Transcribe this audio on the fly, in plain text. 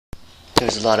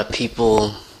There's a lot of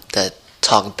people that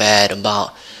talk bad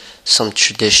about some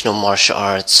traditional martial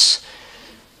arts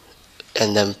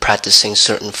and them practicing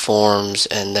certain forms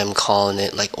and them calling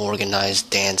it like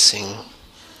organized dancing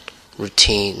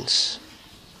routines.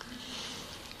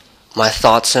 My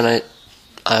thoughts on it,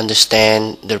 I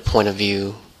understand their point of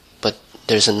view, but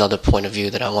there's another point of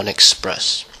view that I want to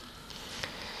express.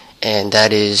 And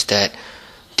that is that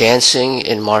dancing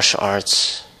in martial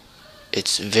arts,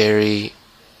 it's very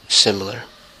similar.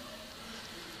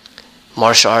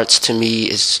 Martial arts to me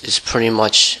is pretty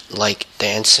much like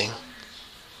dancing.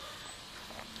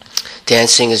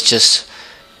 Dancing is just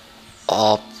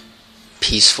all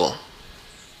peaceful.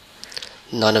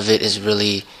 None of it is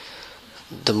really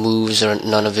the moves, or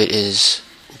none of it is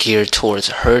geared towards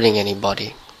hurting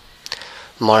anybody.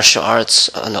 Martial arts,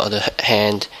 on the other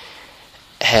hand,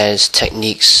 has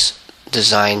techniques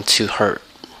designed to hurt,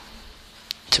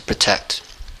 to protect.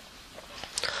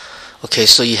 Okay,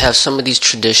 so you have some of these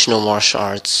traditional martial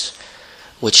arts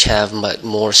which have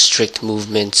more strict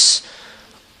movements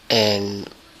and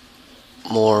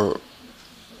more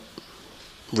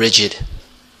rigid,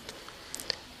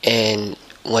 and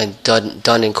when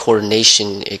done in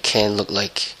coordination, it can look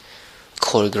like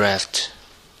choreographed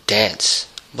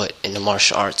dance, but in the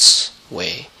martial arts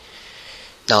way.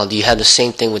 Now, you have the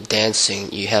same thing with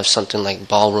dancing. You have something like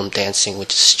ballroom dancing,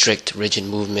 which is strict, rigid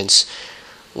movements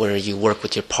where you work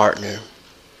with your partner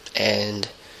and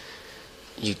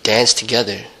you dance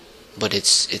together, but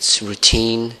it's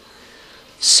routine,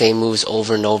 same moves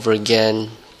over and over again,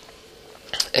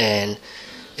 and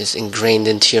is ingrained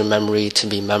into your memory to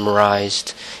be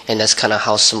memorized. And that's kind of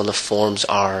how some of the forms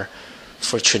are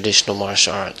for traditional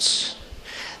martial arts.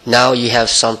 Now you have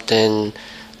something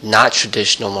not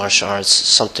traditional martial arts,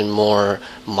 something more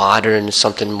modern,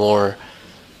 something more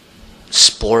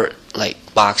sport, like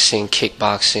boxing,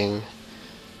 kickboxing,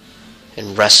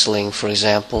 and wrestling, for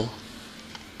example.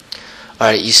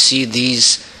 Alright, you see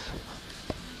these,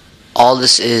 all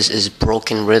this is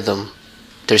broken rhythm.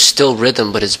 There's still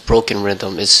rhythm, but it's broken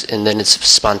rhythm, and then it's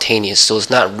spontaneous, so it's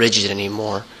not rigid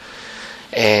anymore,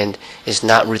 and it's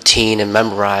not routine and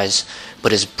memorized,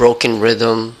 but it's broken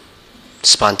rhythm,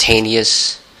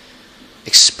 spontaneous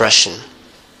expression.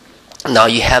 Now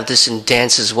you have this in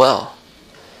dance as well.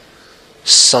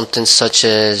 Something such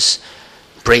as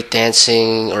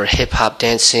breakdancing or hip-hop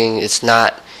dancing, it's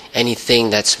not anything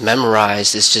that's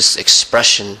memorized, it's just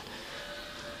expression.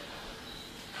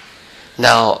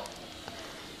 Now,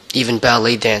 even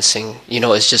ballet dancing,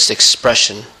 it's just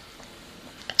expression,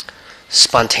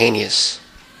 spontaneous,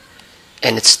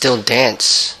 and it's still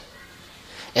dance.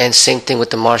 And same thing with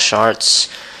the martial arts,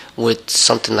 with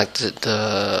something like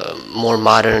the more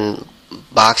modern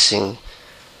boxing.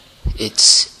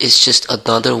 It's just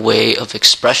another way of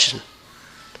expression,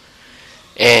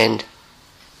 and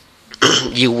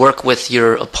you work with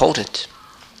your opponent.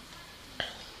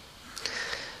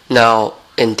 Now,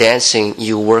 in dancing,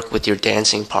 you work with your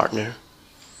dancing partner.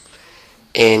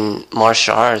 In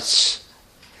martial arts,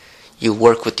 you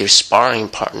work with your sparring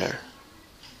partner.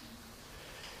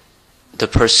 The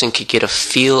person could get a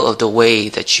feel of the way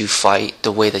that you fight,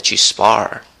 the way that you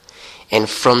spar. And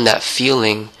from that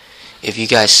feeling, if you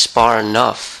guys spar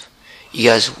enough, you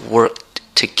guys work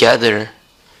together,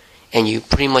 and you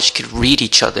pretty much could read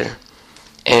each other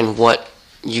and what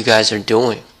you guys are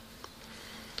doing.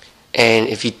 And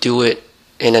if you do it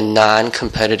in a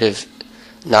non-competitive,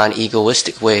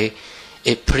 non-egoistic way,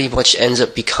 it pretty much ends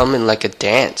up becoming like a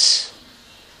dance,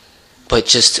 but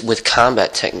just with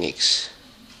combat techniques.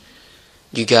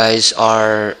 You guys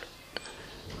are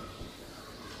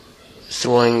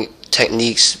throwing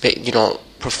techniques,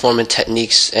 performing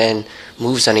techniques and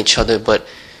moves on each other, but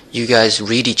you guys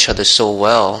read each other so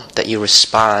well that you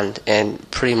respond, and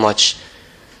pretty much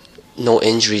no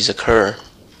injuries occur,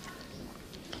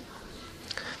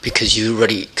 because you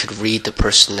already could read the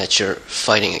person that you're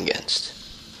fighting against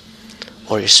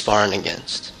or you're sparring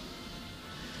against.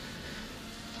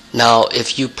 Now,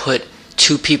 if you put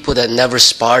two people that never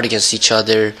sparred against each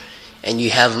other and you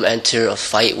have them enter a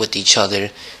fight with each other,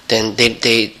 then they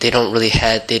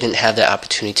didn't have the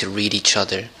opportunity to read each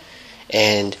other,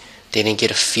 and they didn't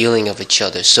get a feeling of each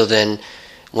other. So then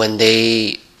when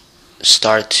they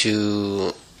start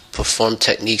to perform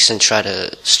techniques and try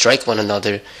to strike one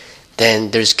another,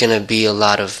 then there's going to be a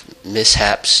lot of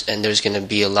mishaps, and there's going to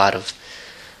be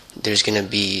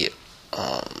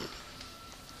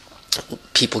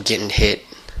people getting hit,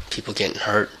 people getting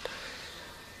hurt,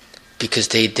 because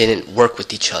they didn't work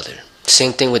with each other.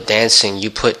 Same thing with dancing. You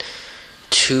put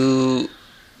two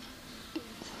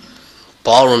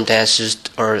ballroom dancers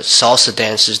or salsa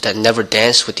dancers that never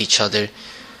dance with each other,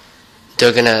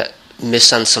 they're gonna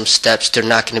miss on some steps, they're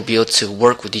not going to be able to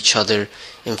work with each other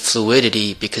in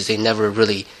fluidity because they never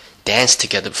really danced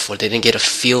together before. They didn't get a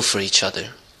feel for each other.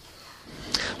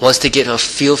 Once they get a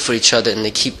feel for each other and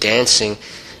they keep dancing,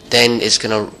 then it's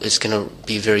gonna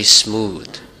be very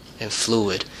smooth and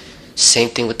fluid. Same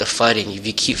thing with the fighting. If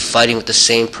you keep fighting with the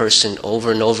same person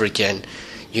over and over again,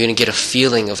 you're gonna get a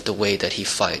feeling of the way that he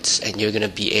fights, and you're gonna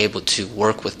be able to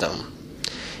work with them.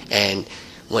 And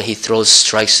when he throws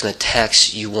strikes and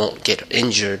attacks, you won't get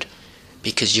injured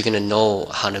because you're gonna know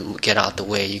how to get out the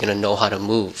way. You're gonna know how to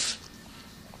move.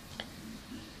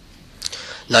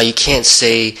 Now you can't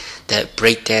say that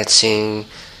breakdancing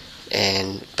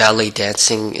and ballet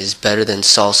dancing is better than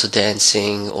salsa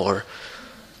dancing or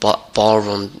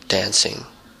ballroom dancing.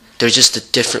 They're just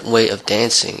a different way of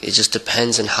dancing. It just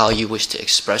depends on how you wish to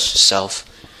express yourself.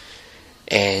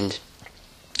 And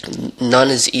none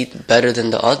is better than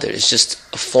the other. It's just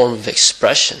a form of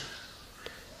expression.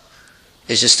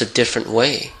 It's just a different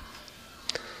way.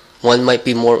 One might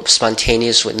be more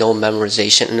spontaneous with no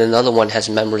memorization, and another one has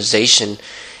memorization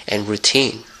and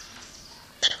routine.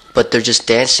 But they're just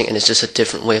dancing, and it's just a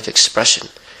different way of expression.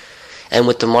 And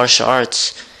with the martial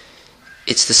arts,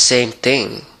 it's the same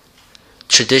thing.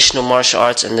 Traditional martial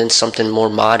arts and then something more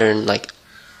modern like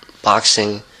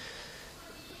boxing,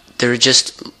 they're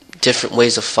just different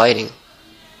ways of fighting.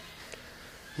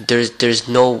 There's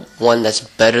no one that's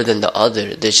better than the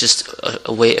other. There's just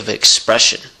a way of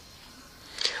expression.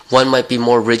 One might be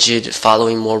more rigid,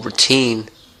 following more routine,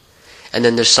 and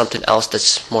then there's something else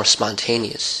that's more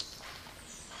spontaneous.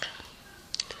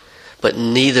 But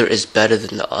neither is better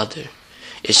than the other.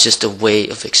 It's just a way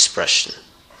of expression.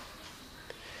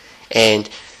 And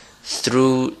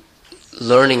through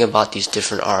learning about these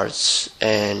different arts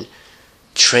and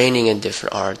training in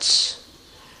different arts,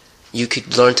 you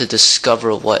could learn to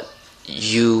discover what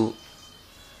you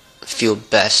feel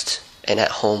best and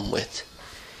at home with.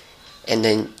 And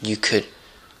then you could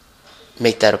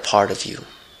make that a part of you.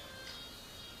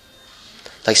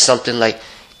 Like something like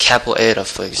capoeira,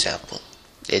 for example.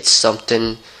 It's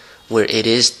something where it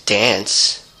is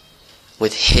dance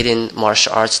with hidden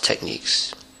martial arts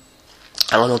techniques.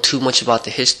 I don't know too much about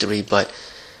the history, but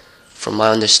from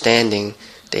my understanding,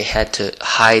 they had to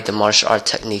hide the martial art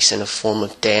techniques in a form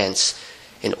of dance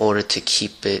in order to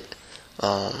keep it,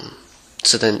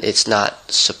 so then it's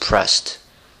not suppressed.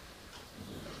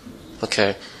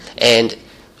 Okay, and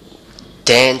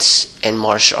dance and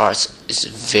martial arts is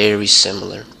very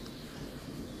similar.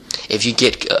 If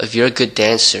you're a good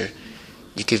dancer,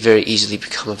 you could very easily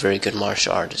become a very good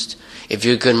martial artist. If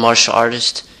you're a good martial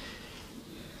artist,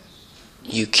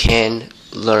 you can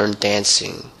learn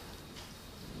dancing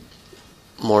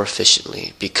more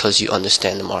efficiently because you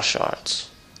understand the martial arts.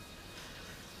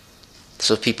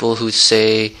 So people who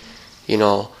say,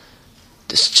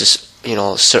 this just,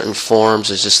 certain forms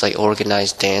is just like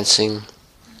organized dancing.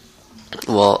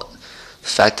 Well, the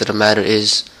fact of the matter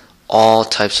is, all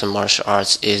types of martial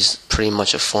arts is pretty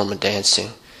much a form of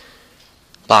dancing.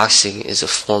 Boxing is a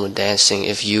form of dancing.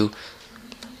 If you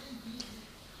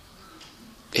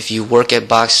work at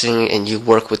boxing and you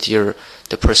work with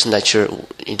the person that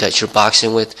you're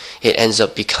boxing with, it ends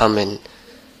up becoming,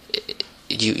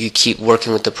 you keep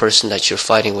working with the person that you're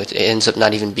fighting with. It ends up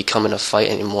not even becoming a fight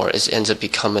anymore. It ends up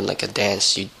becoming like a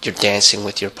dance. You're dancing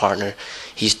with your partner.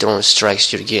 He's throwing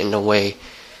strikes, you're getting away,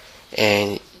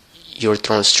 and you're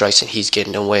throwing strikes and he's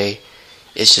getting away.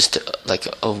 It's just like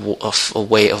a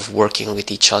way of working with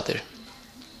each other.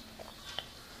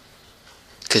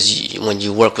 Because when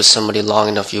you work with somebody long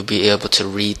enough, you'll be able to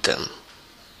read them.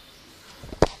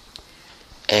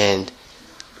 And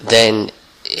then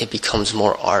it becomes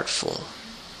more artful.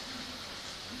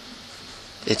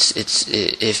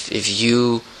 If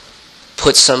you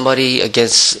put somebody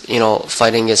against,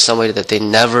 fighting against somebody that they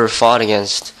never fought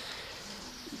against,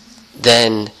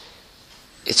 then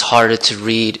it's harder to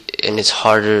read and it's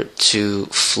harder to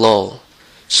flow.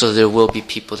 So there will be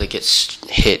people that get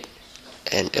hit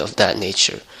and of that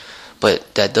nature.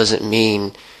 But that doesn't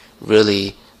mean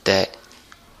really that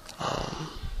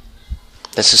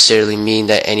necessarily mean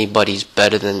that anybody's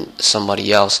better than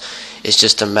somebody else. It's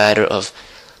just a matter of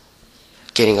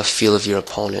getting a feel of your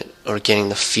opponent or getting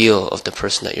the feel of the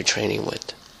person that you're training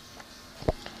with.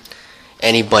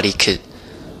 Anybody could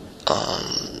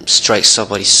strike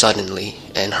somebody suddenly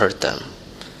and hurt them.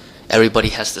 Everybody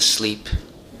has to sleep.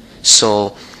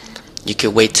 So you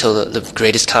could wait till the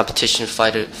greatest competition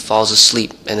fighter falls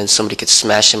asleep and then somebody could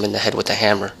smash him in the head with a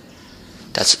hammer.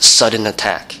 That's a sudden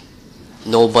attack.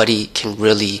 Nobody can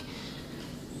really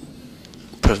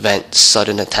prevent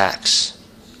sudden attacks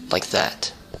like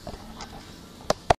that.